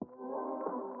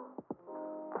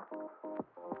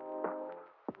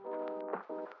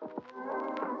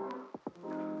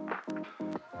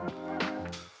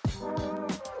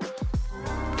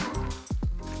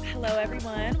Hello,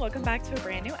 everyone. Welcome back to a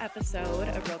brand new episode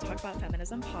of Real Talk About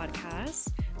Feminism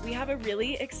podcast. We have a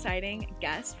really exciting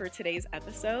guest for today's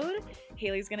episode.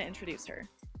 Haley's going to introduce her.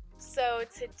 So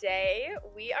today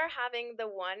we are having the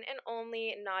one and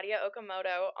only Nadia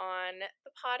Okamoto on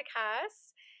the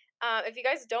podcast. If you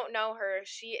guys don't know her,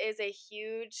 she is a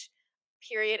huge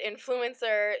period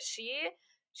influencer.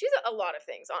 She's a lot of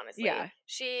things, honestly. Yeah.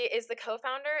 She is the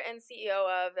co-founder and CEO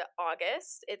of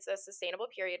August. It's a sustainable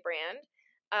period brand.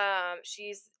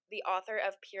 She's the author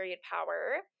of Period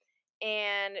Power,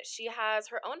 and she has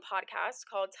her own podcast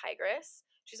called Tigress.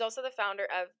 She's also the founder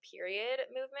of Period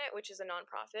Movement, which is a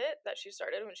nonprofit that she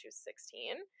started when she was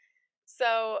 16.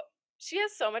 So she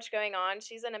has so much going on.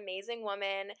 She's an amazing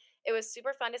woman. It was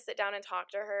super fun to sit down and talk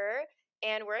to her,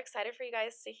 and we're excited for you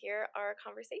guys to hear our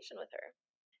conversation with her.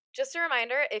 Just a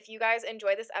reminder, if you guys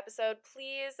enjoy this episode,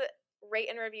 please rate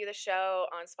and review the show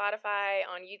on Spotify,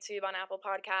 on YouTube, on Apple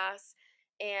Podcasts,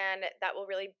 and that will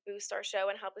really boost our show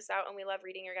and help us out, and we love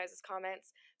reading your guys'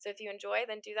 comments. So if you enjoy,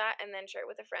 then do that, and then share it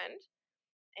with a friend.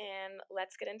 And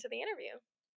let's get into the interview.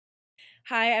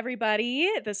 Hi, everybody.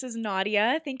 This is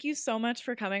Nadia. Thank you so much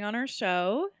for coming on our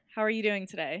show. How are you doing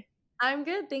today? I'm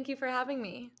good. Thank you for having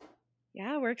me.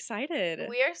 Yeah, we're excited.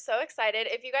 We are so excited.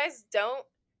 If you guys don't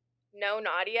know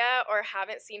Nadia or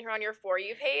haven't seen her on your For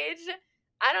You page,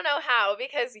 I don't know how,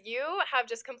 because you have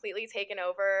just completely taken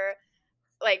over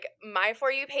like my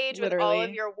For You page with all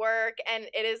of your work, and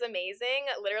it is amazing.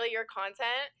 Literally your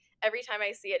content, every time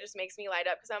I see it, just makes me light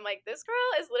up, because I'm like, this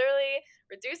girl is literally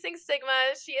reducing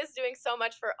stigma. She is doing so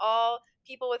much for all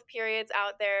people with periods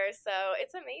out there. So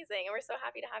it's amazing, and we're so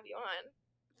happy to have you on.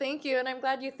 Thank you, and I'm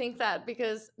glad you think that,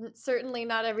 because certainly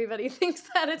not everybody thinks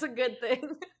that it's a good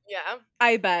thing. Yeah,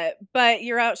 I bet, but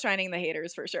you're outshining the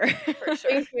haters for sure. For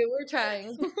sure. Thank you. We're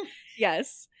trying.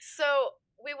 Yes. So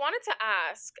we wanted to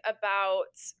ask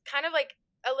about kind of like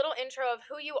a little intro of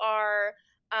who you are.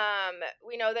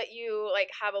 We know that you like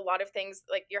have a lot of things,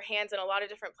 like your hands in a lot of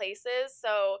different places.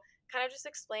 So kind of just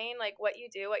explain like what you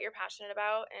do, what you're passionate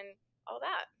about, and all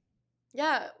that.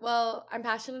 Yeah, well, I'm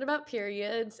passionate about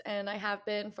periods, and I have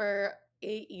been for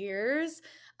 8 years.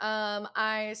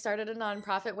 I started a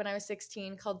nonprofit when I was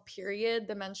 16 called Period,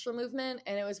 the Menstrual Movement,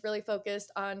 and it was really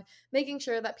focused on making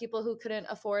sure that people who couldn't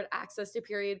afford access to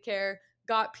period care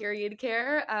got period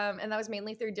care, and that was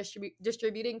mainly through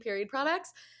distributing period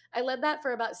products. I led that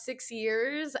for about 6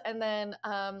 years, and then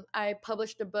I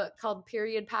published a book called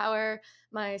Period Power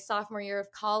my sophomore year of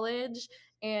college,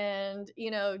 and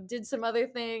did some other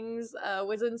things,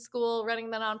 was in school running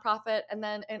the nonprofit, and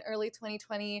then in early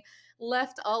 2020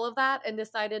 left all of that and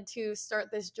decided to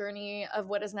start this journey of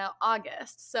what is now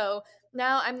August. So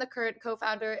now I'm the current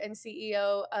co-founder and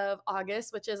CEO of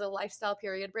August, which is a lifestyle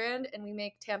period brand, and we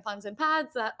make tampons and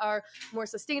pads that are more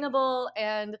sustainable.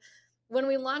 And when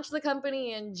we launched the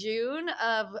company in June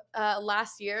of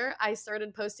last year, I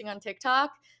started posting on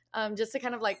TikTok just to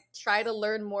kind of like try to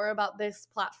learn more about this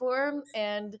platform.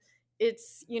 And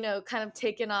it's, kind of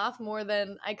taken off more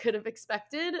than I could have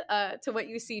expected to what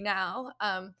you see now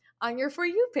on your For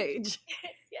You page.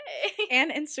 Yay.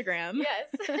 And Instagram.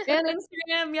 Yes. And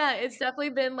Instagram, yeah. It's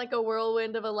definitely been like a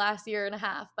whirlwind of a last year and a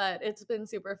half, but it's been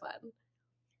super fun.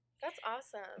 That's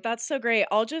awesome. That's so great.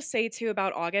 I'll just say too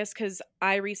about August, because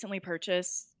I recently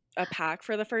purchased a pack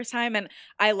for the first time and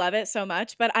I love it so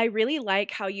much, but I really like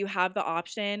how you have the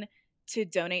option to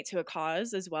donate to a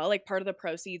cause as well. Like part of the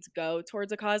proceeds go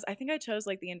towards a cause. I think I chose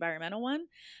like the environmental one.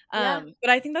 Yeah. But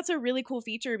I think that's a really cool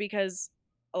feature because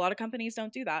a lot of companies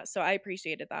don't do that. So I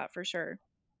appreciated that for sure.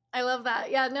 I love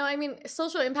that. Yeah, no, I mean,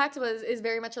 social impact is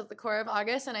very much at the core of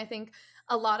August, and I think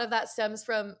a lot of that stems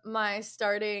from my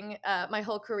starting my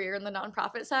whole career in the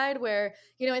nonprofit side, where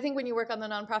I think when you work on the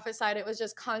nonprofit side, it was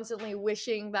just constantly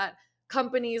wishing that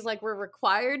companies like were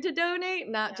required to donate,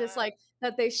 not just like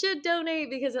that they should donate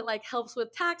because it like helps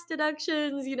with tax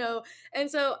deductions, And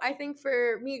so I think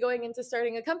for me going into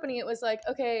starting a company, it was like,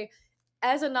 okay,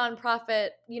 as a nonprofit,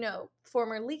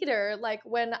 former leader, like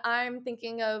when I'm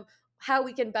thinking of how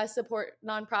we can best support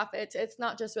nonprofits, it's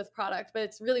not just with product, but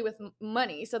it's really with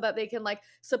money so that they can like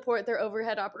support their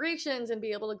overhead operations and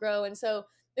be able to grow. And so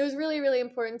it was really, really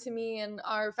important to me and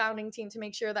our founding team to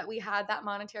make sure that we had that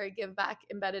monetary give back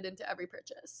embedded into every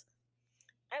purchase.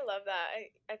 I love that.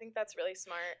 I think that's really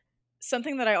smart.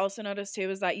 Something that I also noticed too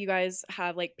is that you guys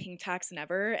have like pink tax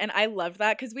never. And I love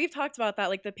that because we've talked about that.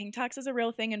 Like the pink tax is a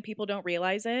real thing and people don't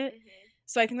realize it. Mm-hmm.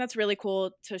 So I think that's really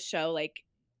cool to show like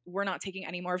we're not taking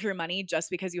any more of your money just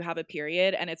because you have a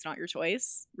period and it's not your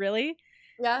choice, really.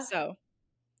 Yeah. So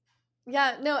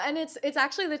yeah, no, and it's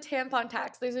actually the tampon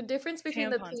tax. There's a difference between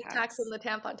the pink tax and the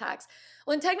tampon tax.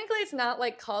 Well, and technically it's not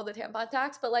like called the tampon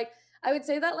tax, but like I would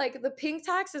say that like the pink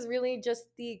tax is really just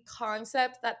the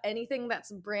concept that anything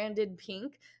that's branded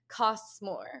pink costs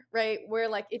more, right? Where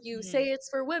like if you say Mhm. it's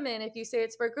for women, if you say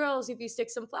it's for girls, if you stick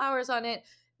some flowers on it,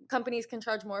 companies can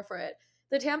charge more for it.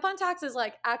 The tampon tax is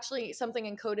like actually something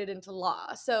encoded into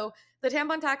law. So the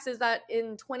tampon tax is that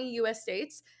in 20 US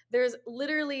states, there's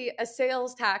literally a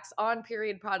sales tax on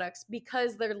period products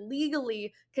because they're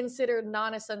legally considered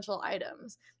non-essential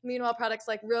items. Meanwhile, products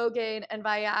like Rogaine and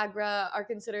Viagra are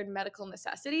considered medical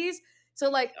necessities. So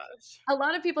Oh my like gosh. a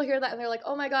lot of people hear that and they're like,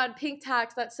 "Oh my god, pink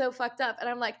tax, that's so fucked up." And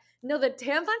I'm like, "No, the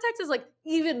tampon tax is like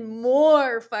even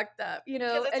more fucked up, you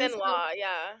Because know?" it's And in so law,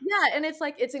 yeah. yeah, and it's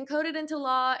like it's encoded into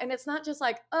law and it's not just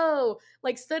like, "Oh,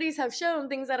 like studies have shown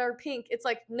things that are pink." It's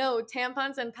like, "No,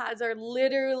 tampons and pads are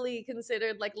literally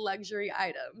considered like luxury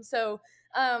items." So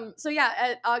yeah,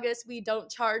 at August we don't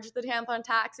charge the tampon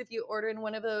tax if you order in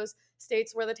one of those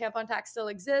states where the tampon tax still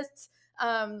exists.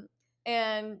 Um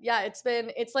and yeah, it's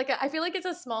like I feel like it's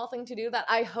a small thing to do that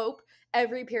I hope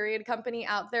every period company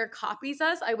out there copies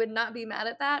us. I would not be mad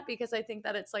at that because I think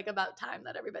that it's like about time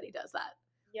that everybody does that.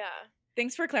 Yeah.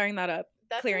 Thanks for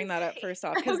That's clearing that up insane. first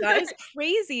off, because that is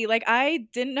crazy. Like, I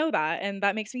didn't know that, and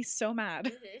that makes me so mad.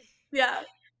 Mhm. Yeah.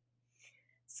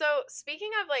 So,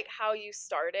 speaking of like how you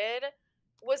started,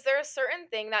 was there a certain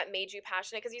thing that made you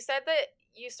passionate? Because you said that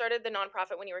you started the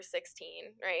nonprofit when you were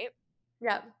 16, right?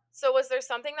 Yeah. So, was there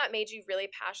something that made you really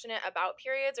passionate about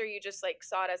periods, or you just like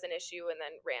saw it as an issue and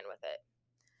then ran with it?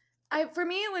 For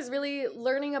me, it was really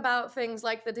learning about things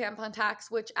like the tampon tax,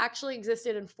 which actually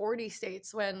existed in 40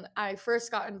 states when I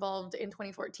first got involved in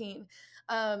 2014.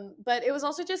 But it was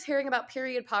also just hearing about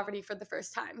period poverty for the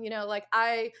first time. You know, like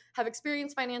I have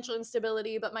experienced financial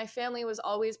instability, but my family was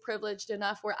always privileged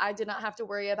enough where I did not have to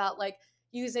worry about like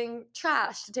using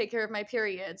trash to take care of my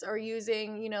periods or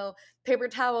using, paper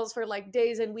towels for like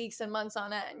days and weeks and months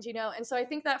on end, And so I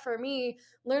think that for me,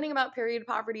 learning about period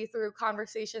poverty through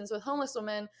conversations with homeless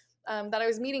women that I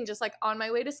was meeting just like on my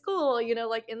way to school,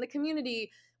 like in the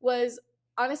community, was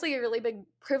honestly a really big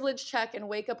privilege check and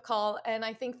wake up call. And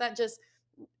I think that just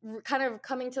kind of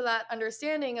coming to that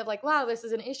understanding of like, wow, this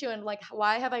is an issue. And like,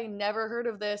 why have I never heard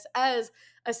of this as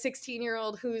a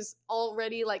 16-year-old who's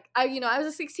already like, I was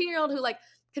a 16-year-old who like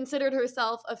considered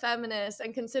herself a feminist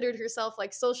and considered herself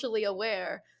like socially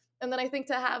aware. And then I think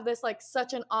to have this like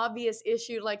such an obvious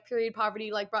issue like period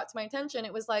poverty like brought to my attention,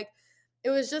 it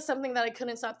was just something that I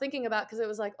couldn't stop thinking about because it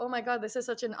was like, oh my God, this is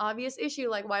such an obvious issue.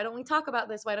 Like, why don't we talk about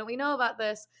this? Why don't we know about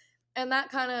this? And that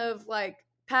kind of like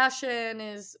passion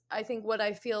is, I think, what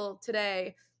I feel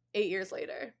today, 8 years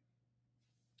later.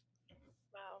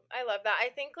 Wow, I love that. I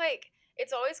think like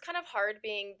it's always kind of hard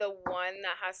being the one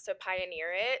that has to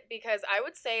pioneer it because I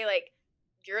would say like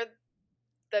you're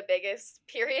the biggest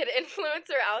period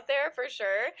influencer out there for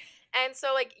sure. And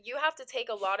so like you have to take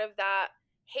a lot of that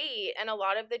hate and a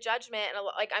lot of the judgment and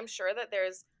like I'm sure that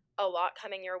there's a lot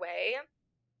coming your way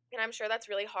and I'm sure that's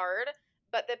really hard,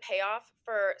 but the payoff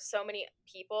for so many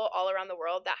people all around the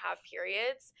world that have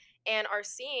periods and are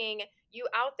seeing you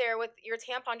out there with your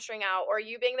tampon string out or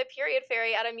you being the period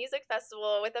fairy at a music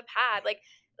festival with a pad like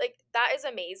that is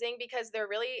amazing because there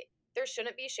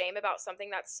shouldn't be shame about something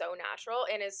that's so natural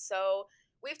and is so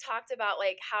we've talked about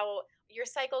like how your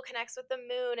cycle connects with the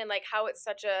moon and like how it's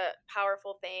such a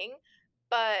powerful thing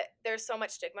but there's so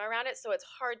much stigma around it so it's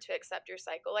hard to accept your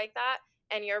cycle like that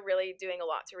and you're really doing a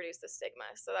lot to reduce the stigma.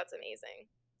 So that's amazing.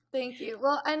 Thank you.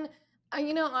 Well, and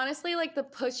honestly, like the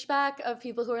pushback of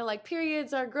people who are like,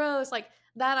 periods are gross, like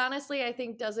that honestly, I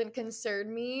think doesn't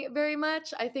concern me very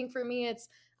much. I think for me,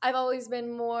 I've always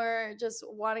been more just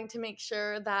wanting to make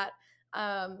sure that,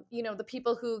 the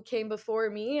people who came before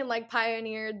me and like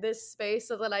pioneered this space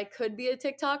so that I could be a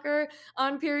TikToker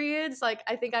on periods. Like,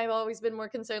 I think I've always been more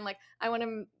concerned, like, I want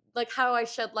to, like, how I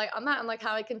shed light on that and like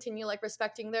how I continue like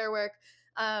respecting their work.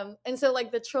 And so,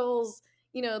 like, the trolls,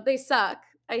 they suck.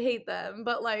 I hate them,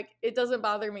 but like it doesn't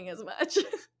bother me as much.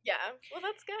 Yeah. Well,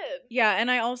 that's good. Yeah,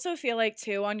 and I also feel like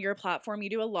too on your platform you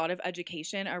do a lot of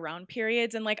education around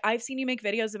periods, and like I've seen you make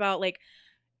videos about like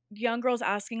young girls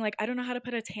asking like I don't know how to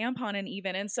put a tampon in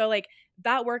even. And so like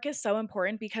that work is so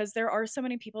important because there are so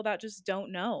many people that just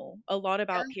don't know a lot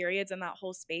Yeah. about periods and that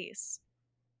whole space.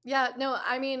 Yeah, no,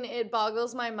 I mean, it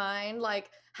boggles my mind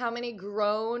like how many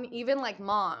grown, even like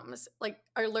moms, like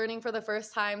are learning for the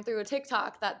first time through a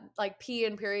TikTok that like pee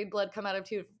and period blood come out of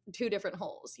two different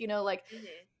holes. Like Hmm.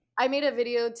 I made a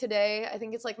video today. I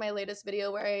think it's like my latest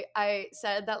video where I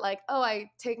said that like, oh,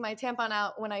 I take my tampon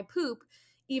out when I poop,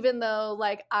 even though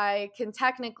like I can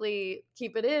technically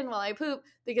keep it in while I poop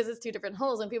because it's two different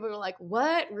holes. And people are like,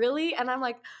 what, really? And I'm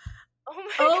like, Oh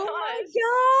my oh my gosh.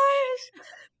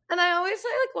 gosh. And I always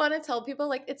like want to tell people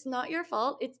like it's not your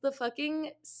fault. It's the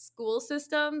fucking school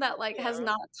system that like has Yeah.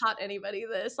 not taught anybody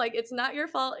this. Like it's not your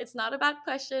fault. It's not a bad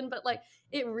question, but like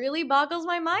it really boggles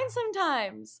my mind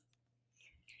sometimes.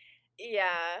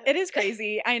 Yeah. It is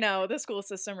crazy. I know the school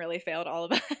system really failed all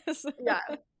of us. Yeah.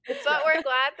 It's But rough. we're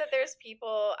glad that there's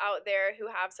people out there who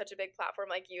have such a big platform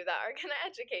like you that are going to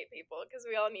educate people, because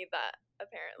we all need that,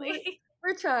 apparently.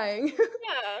 We're trying.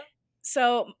 Yeah.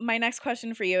 So, my next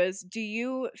question for you is, do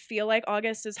you feel like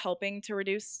August is helping to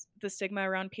reduce the stigma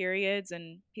around periods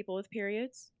and people with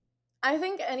periods? I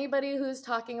think anybody who's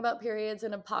talking about periods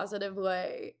in a positive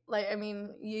way, like I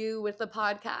mean, you with the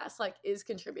podcast, like is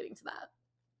contributing to that.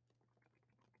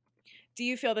 Do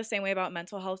you feel the same way about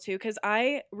mental health too? Because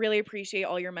I really appreciate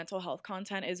all your mental health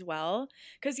content as well.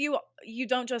 Because you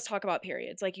don't just talk about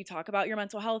periods, like you talk about your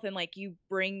mental health and like you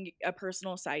bring a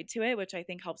personal side to it, which I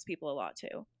think helps people a lot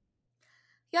too.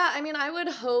 Yeah, I mean, I would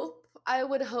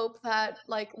hope that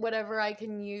like whatever I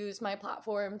can use my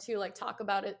platform to like talk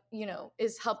about it,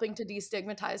 is helping to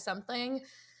destigmatize something.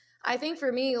 I think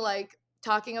for me, like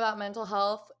talking about mental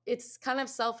health, it's kind of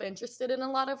self-interested in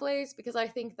a lot of ways because I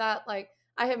think that like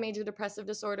I have major depressive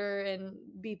disorder and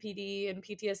BPD and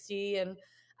PTSD, and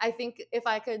I think if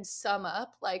I could sum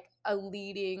up like a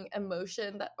leading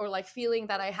emotion that or like feeling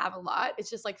that I have a lot, it's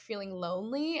just like feeling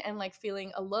lonely and like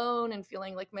feeling alone and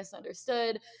feeling like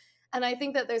misunderstood. And I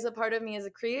think that there's a part of me as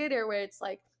a creator where it's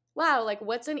like, wow, like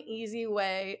what's an easy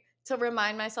way to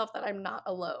remind myself that I'm not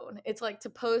alone? It's like to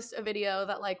post a video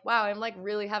that, like, wow, I'm like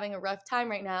really having a rough time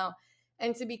right now,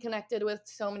 and to be connected with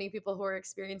so many people who are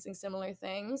experiencing similar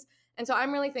things. And so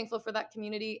I'm really thankful for that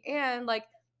community. And like,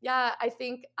 yeah,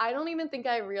 I don't even think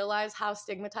I realize how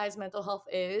stigmatized mental health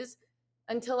is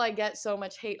until I get so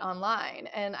much hate online.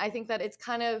 And I think that it's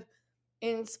kind of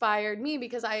inspired me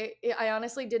because I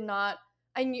honestly did not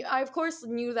I of course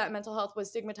knew that mental health was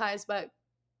stigmatized, but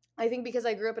I think because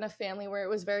I grew up in a family where it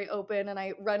was very open and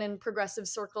I run in progressive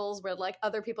circles where like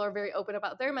other people are very open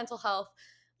about their mental health,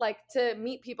 like to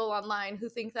meet people online who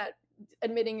think that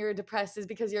admitting you're depressed is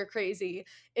because you're crazy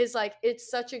is like it's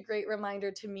such a great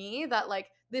reminder to me that like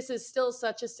this is still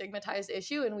such a stigmatized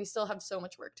issue and we still have so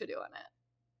much work to do on it.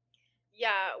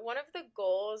 Yeah, one of the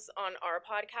goals on our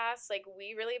podcast, like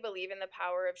we really believe in the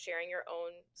power of sharing your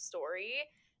own story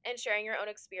and sharing your own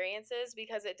experiences,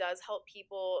 because it does help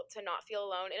people to not feel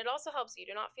alone, and it also helps you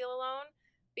to not feel alone,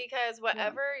 because Yeah.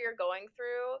 whatever you're going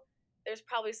through, there's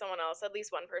probably someone else, at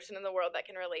least one person in the world that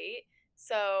can relate.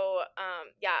 So,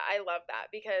 yeah, I love that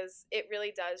because it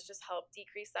really does just help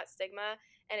decrease that stigma.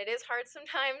 And it is hard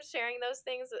sometimes sharing those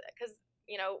things because,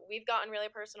 we've gotten really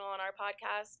personal on our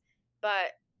podcast,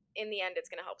 but in the end, it's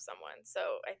going to help someone.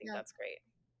 So I think Yeah. that's great.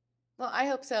 Well, I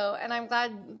hope so. And I'm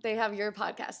glad they have your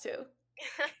podcast too.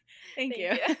 Thank Thank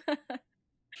you. you.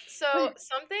 So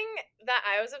something that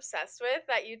I was obsessed with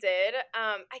that you did,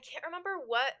 I can't remember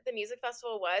what the music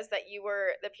festival was that you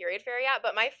were the period fairy at,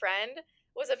 but my friend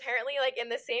was apparently like in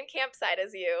the same campsite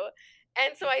as you.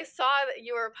 And so I saw that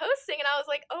you were posting and I was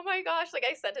like, oh my gosh, like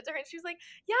I sent it to her and she was like,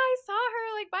 yeah, I saw her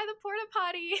like by the porta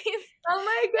potties. Oh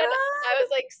my And I god. was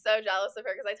like so jealous of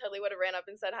her because I totally would have ran up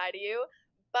and said hi to you.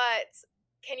 But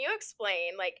can you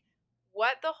explain like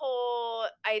what the whole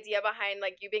idea behind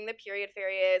like you being the period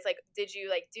fairy is? Like, did you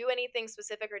like do anything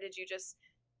specific or did you just,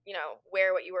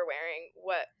 wear what you were wearing?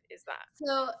 What is that?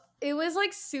 So it was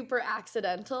like super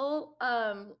accidental.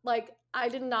 Like I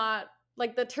did not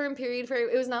like the term period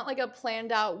fairy. It was not like a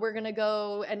planned out. We're gonna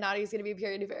go and Nadi's gonna be a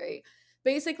period fairy.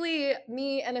 Basically,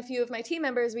 me and a few of my team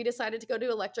members, we decided to go to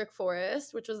Electric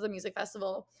Forest, which was the music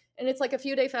festival, and it's like a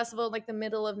few day festival in like the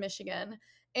middle of Michigan.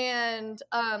 And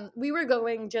we were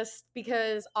going just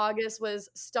because August was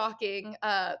stocking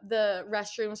the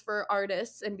restrooms for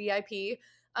artists and VIP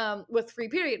with free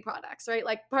period products, right?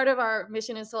 Like part of our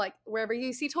mission is to like wherever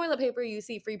you see toilet paper, you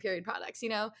see free period products, you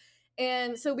know?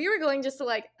 And so we were going just to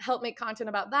like help make content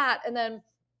about that. And then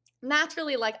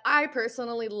naturally, like I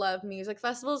personally love music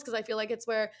festivals because I feel like it's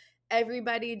where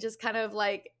everybody just kind of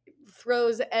like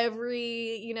throws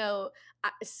every,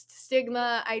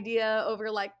 stigma idea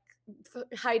over like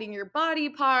hiding your body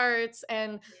parts.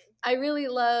 And I really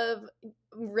love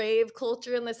rave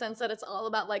culture in the sense that it's all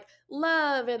about like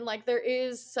love and like there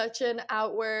is such an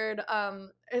outward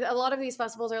a lot of these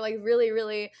festivals are like really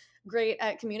really great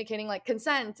at communicating like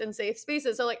consent and safe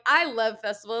spaces, so like I love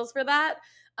festivals for that.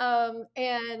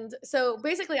 And so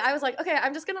basically I was like, okay,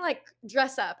 I'm just gonna like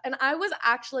dress up, and I was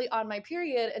actually on my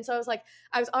period, and so I was like,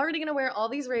 I was already gonna wear all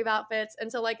these rave outfits,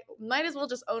 and so like might as well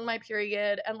just own my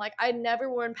period. And like I'd never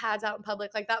worn pads out in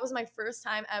public, like that was my first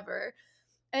time ever.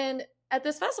 And at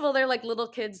this festival, there are like little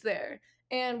kids there.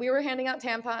 And we were handing out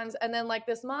tampons, and then like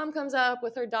this mom comes up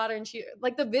with her daughter, and she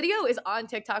like, the video is on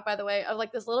TikTok, by the way, of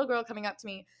like this little girl coming up to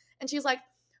me, and she's like,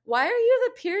 "Why are you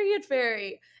the period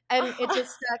fairy?" And it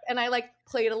just stuck, and I like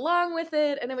played along with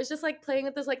it, and it was just like playing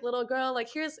with this like little girl, like,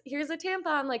 here's a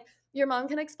tampon, like your mom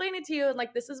can explain it to you, and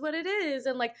like this is what it is,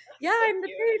 and like, yeah, so I'm the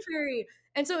cute. period fairy.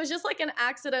 And so it was just like an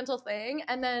accidental thing,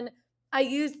 and then I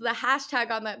used the hashtag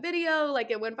on that video,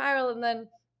 like it went viral, and then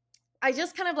I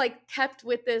just kind of like kept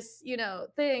with this,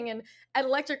 thing. And at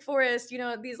Electric Forest,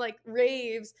 these like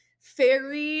raves,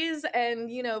 fairies and,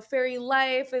 fairy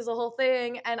life is a whole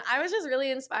thing. And I was just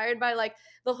really inspired by like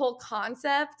the whole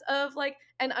concept of like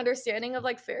an understanding of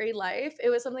like fairy life. It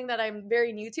was something that I'm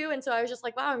very new to. And so I was just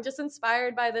like, wow, I'm just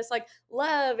inspired by this like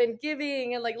love and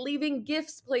giving and like leaving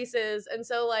gifts places. And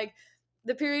so like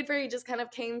the period fairy just kind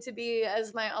of came to be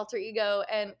as my alter ego.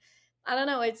 And I don't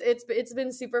know. It's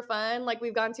been super fun. Like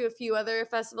we've gone to a few other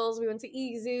festivals. We went to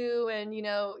EZoo and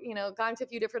gone to a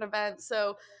few different events.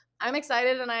 So I'm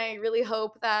excited, and I really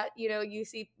hope that you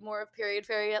see more of Period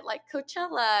Fairy at like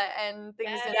Coachella and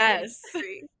things in Yes. the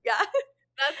country. Yeah,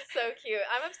 That's so cute.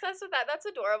 I'm obsessed with that. That's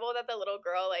adorable that the little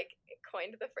girl like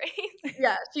coined the phrase.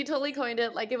 yeah. She totally coined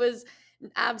it. Like it was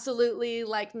absolutely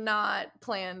like not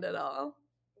planned at all.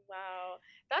 Wow.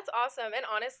 That's awesome. And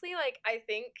honestly, like I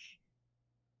think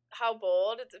how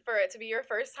bold for it to be your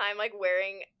first time like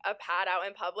wearing a pad out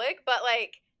in public, but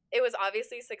like it was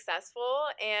obviously successful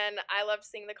and I loved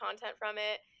seeing the content from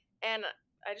it, and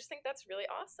I just think that's really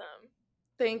awesome.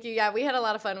 Thank you. Yeah, we had a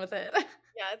lot of fun with it.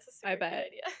 Yeah, it's a I super bet. good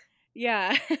idea.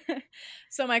 Yeah.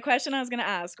 So my question I was going to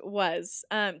ask was,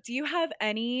 do you have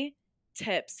any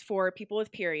tips for people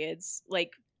with periods,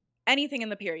 like anything in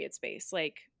the period space,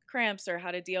 like cramps or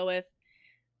how to deal with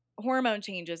hormone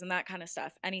changes and that kind of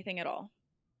stuff? Anything at all?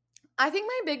 I think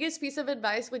my biggest piece of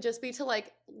advice would just be to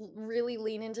like really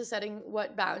lean into setting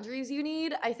what boundaries you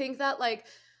need. I think that like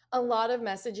a lot of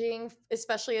messaging,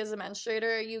 especially as a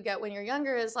menstruator, you get when you're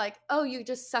younger is like, oh, you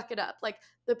just suck it up. Like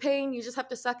the pain, you just have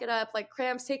to suck it up. Like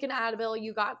cramps, take an Advil,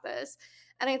 you got this.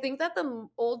 And I think that the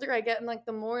older I get and like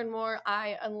the more and more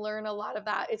I unlearn a lot of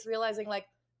that, it's realizing like,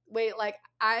 wait, like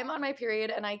I'm on my period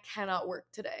and I cannot work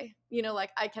today.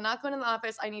 Like I cannot go into the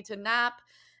office. I need to nap.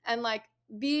 And like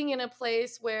being in a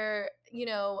place where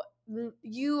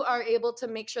you are able to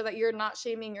make sure that you're not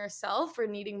shaming yourself for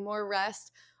needing more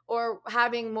rest or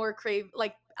having more crave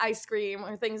like ice cream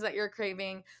or things that you're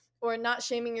craving, or not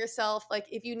shaming yourself like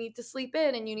if you need to sleep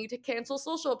in and you need to cancel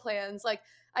social plans. Like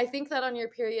I think that on your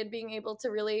period, being able to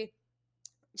really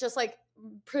just like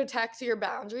protect your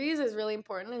boundaries is really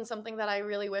important, and something that I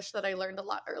really wish that I learned a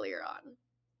lot earlier on.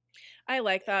 I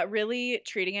like that. Really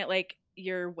treating it like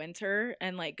your winter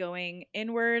and like going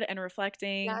inward and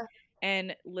reflecting Yeah,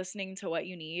 and listening to what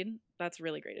you need. That's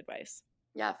really great advice.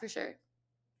 yeah, for sure.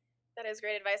 That is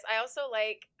great advice. I also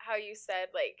like how you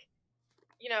said like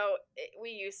we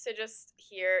used to just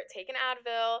hear take an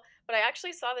Advil, but I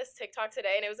actually saw this TikTok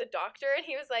today and it was a doctor and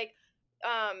he was like,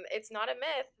 it's not a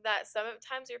myth that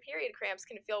sometimes your period cramps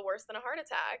can feel worse than a heart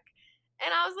attack.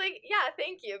 And I was like, yeah,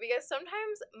 thank you, because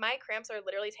sometimes my cramps are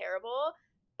literally terrible,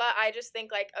 but I just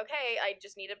think like, okay, I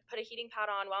just need to put a heating pad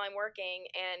on while I'm working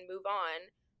and move on.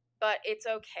 But it's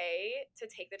okay to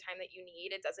take the time that you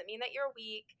need. It doesn't mean that you're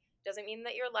weak, doesn't mean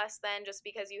that you're less than just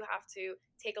because you have to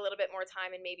take a little bit more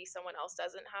time and maybe someone else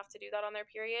doesn't have to do that on their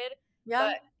period.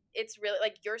 Yeah. But it's really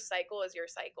like your cycle is your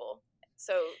cycle.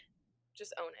 So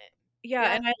just own it. Yeah,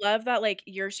 Yeah. and I love that like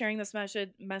you're sharing this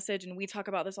message and we talk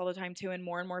about this all the time too, and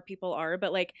more people are,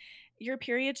 but like your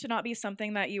period should not be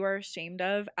something that you are ashamed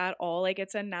of at all. Like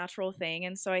it's a natural thing.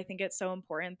 And so I think it's so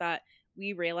important that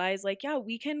we realize like, yeah,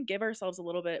 we can give ourselves a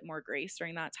little bit more grace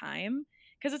during that time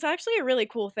because it's actually a really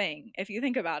cool thing if you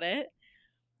think about it.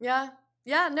 Yeah.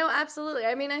 Yeah, no, absolutely.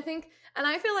 I mean, I think, and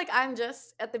I feel like I'm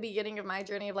just at the beginning of my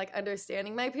journey of like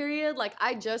understanding my period. Like,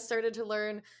 I just started to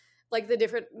learn like the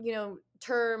different,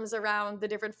 terms around the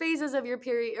different phases of your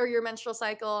period or your menstrual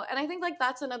cycle. And I think like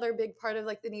that's another big part of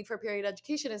like the need for period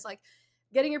education is like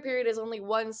getting your period is only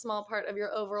one small part of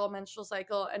your overall menstrual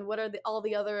cycle. And what are all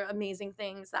the other amazing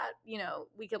things that,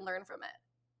 we can learn from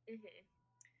it. Mm-hmm.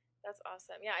 That's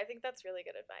awesome. Yeah, I think that's really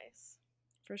good advice.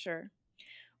 For sure.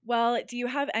 Well, do you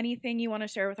have anything you want to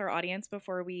share with our audience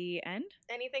before we end?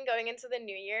 Anything going into the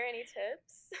new year? Any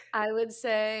tips? I would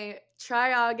say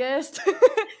try August.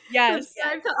 Yes.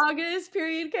 Subscribe to August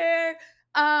period care.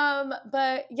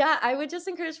 But yeah, I would just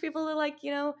encourage people to like,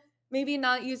 maybe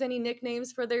not use any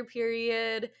nicknames for their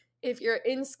period. If you're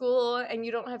in school and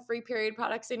you don't have free period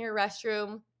products in your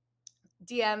restroom,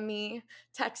 DM me,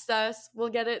 text us. We'll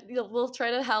get it. We'll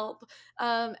try to help.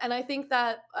 And I think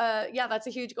that, that's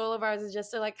a huge goal of ours, is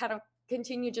just to like kind of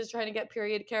continue just trying to get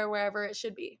period care wherever it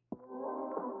should be.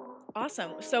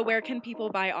 Awesome. So where can people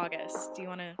buy August? Do you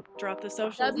want to drop the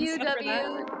socials and stuff for that?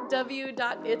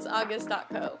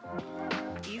 www.itsaugust.co.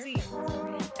 Easy.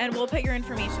 And we'll put your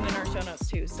information in our show notes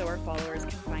too, so our followers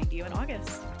can find you in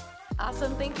August.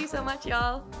 Awesome. Thank you so much,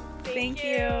 y'all. Thank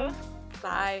you.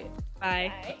 Bye.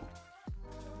 Bye. Bye.